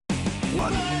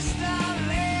one.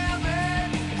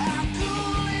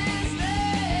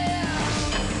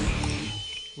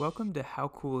 Welcome to How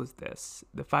Cool Is This,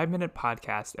 the 5-minute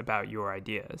podcast about your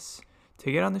ideas.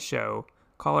 To get on the show,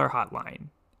 call our hotline,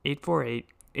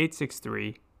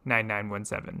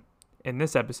 848-863-9917. In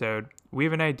this episode, we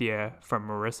have an idea from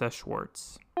Marissa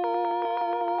Schwartz.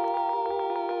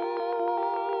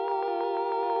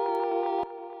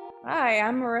 Hi,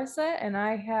 I'm Marissa, and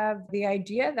I have the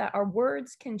idea that our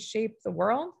words can shape the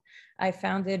world. I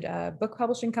founded a book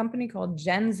publishing company called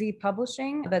Gen Z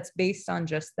Publishing that's based on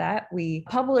just that. We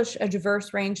publish a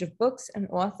diverse range of books and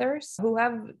authors who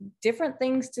have different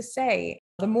things to say.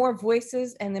 The more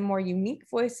voices and the more unique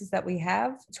voices that we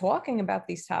have talking about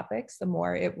these topics, the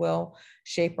more it will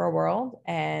shape our world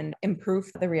and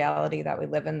improve the reality that we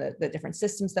live in, the different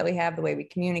systems that we have, the way we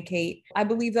communicate. I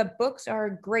believe that books are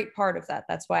a great part of that.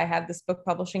 That's why I have this book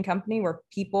publishing company where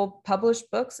people publish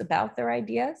books about their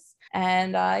ideas.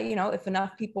 And, if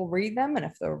enough people read them and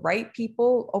if the right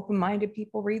people, open-minded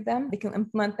people read them, they can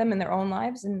implement them in their own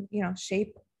lives and,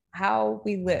 shape how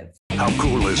we live. How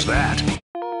cool is that?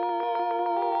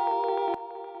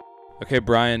 Okay,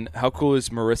 Brian, how cool is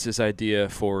Marissa's idea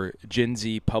for Gen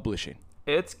Z publishing?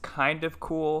 It's kind of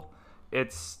cool.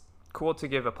 It's cool to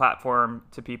give a platform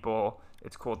to people.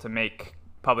 It's cool to make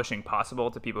publishing possible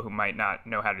to people who might not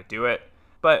know how to do it.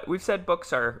 But we've said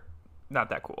books are not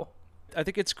that cool. I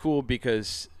think it's cool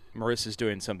because Marissa's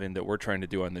doing something that we're trying to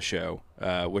do on the show,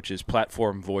 which is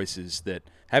platform voices that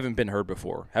haven't been heard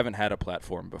before, haven't had a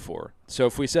platform before. So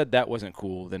if we said that wasn't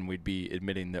cool, then we'd be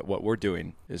admitting that what we're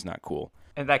doing is not cool.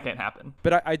 And that can't happen.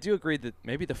 But I do agree that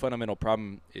maybe the fundamental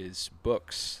problem is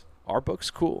books. Are books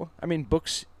cool? I mean,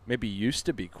 books maybe used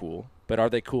to be cool, but are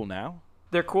they cool now?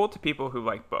 They're cool to people who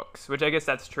like books, which I guess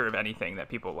that's true of anything that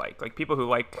people like. Like people who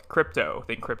like crypto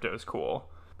think crypto is cool,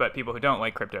 but people who don't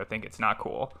like crypto think it's not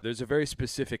cool. There's a very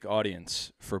specific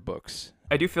audience for books.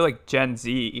 I do feel like Gen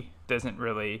Z doesn't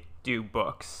really do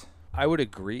books. I would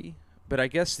agree. But I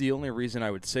guess the only reason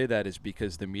I would say that is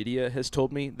because the media has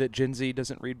told me that Gen Z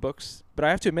doesn't read books. But I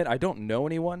have to admit, I don't know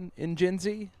anyone in Gen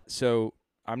Z, so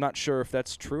I'm not sure if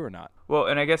that's true or not. Well,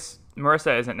 and I guess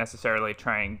Marissa isn't necessarily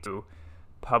trying to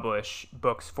publish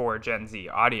books for Gen Z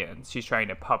audience. She's trying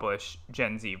to publish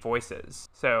Gen Z voices.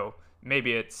 So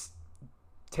maybe it's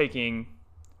taking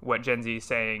what Gen Z is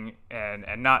saying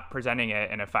and not presenting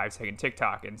it in a 5-second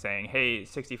TikTok and saying, hey,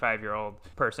 65-year-old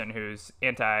person who's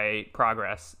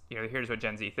anti-progress, here's what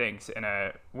Gen Z thinks in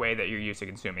a way that you're used to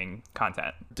consuming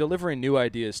content. Delivering new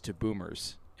ideas to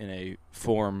boomers in a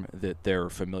form that they're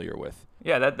familiar with.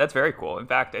 Yeah, that's very cool. In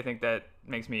fact, I think that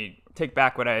makes me take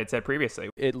back what I had said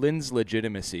previously. It lends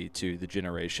legitimacy to the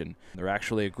generation. They're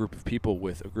actually a group of people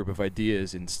with a group of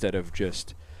ideas instead of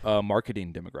just a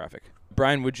marketing demographic.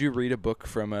 Brian, would you read a book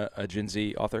from a Gen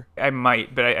Z author? I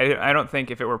might, but I don't think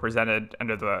if it were presented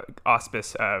under the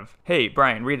auspice of, hey,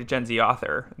 Brian, read a Gen Z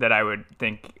author, that I would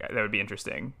think that would be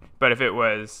interesting. But if it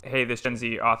was, hey, this Gen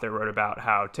Z author wrote about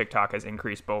how TikTok has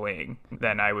increased bullying,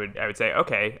 then I would say,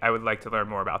 okay, I would like to learn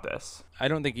more about this. I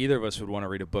don't think either of us would want to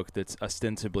read a book that's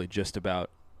ostensibly just about,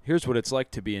 here's what it's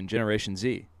like to be in Generation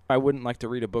Z. I wouldn't like to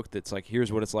read a book that's like,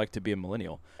 here's what it's like to be a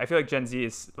millennial. I feel like Gen Z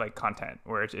is like content,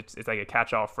 where it's like a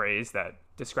catch-all phrase that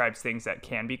describes things that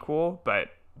can be cool,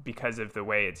 but because of the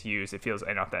way it's used, it feels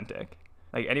inauthentic.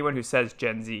 Like anyone who says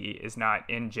Gen Z is not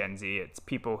in Gen Z, it's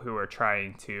people who are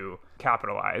trying to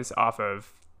capitalize off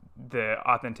of the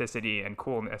authenticity and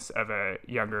coolness of a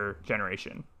younger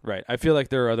generation. Right. I feel like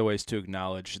there are other ways to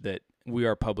acknowledge that we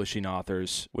are publishing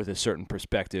authors with a certain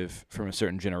perspective from a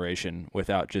certain generation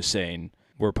without just saying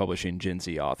we're publishing Gen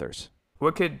Z authors.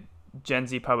 What could Gen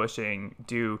Z publishing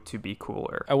do to be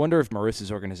cooler? I wonder if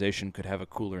Marissa's organization could have a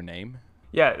cooler name.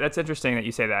 Yeah, that's interesting that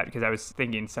you say that, because I was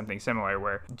thinking something similar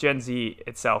where Gen Z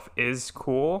itself is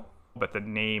cool, but the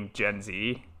name Gen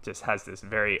Z just has this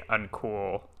very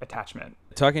uncool attachment.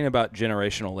 Talking about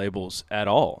generational labels at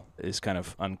all is kind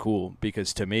of uncool,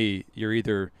 because to me, you're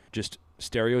either just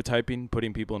stereotyping,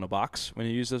 putting people in a box when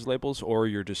you use those labels, or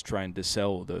you're just trying to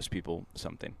sell those people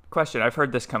something. Question, I've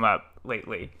heard this come up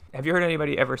lately. Have you heard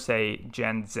anybody ever say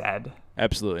Gen Z?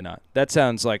 Absolutely not. That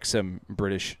sounds like some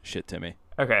British shit to me.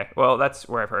 Okay, well, that's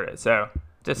where I've heard it. So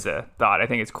just a thought. I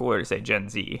think it's cooler to say Gen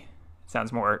Z. It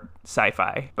sounds more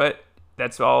sci-fi. But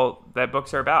that's all that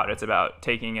books are about. It's about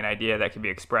taking an idea that can be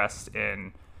expressed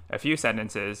in a few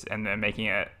sentences and then making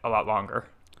it a lot longer.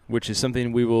 Which is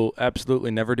something we will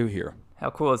absolutely never do here. How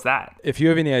cool is that? If you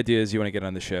have any ideas you want to get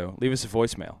on the show, leave us a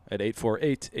voicemail at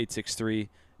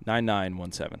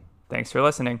 848-863-9917. Thanks for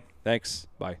listening. Thanks.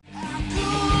 Bye.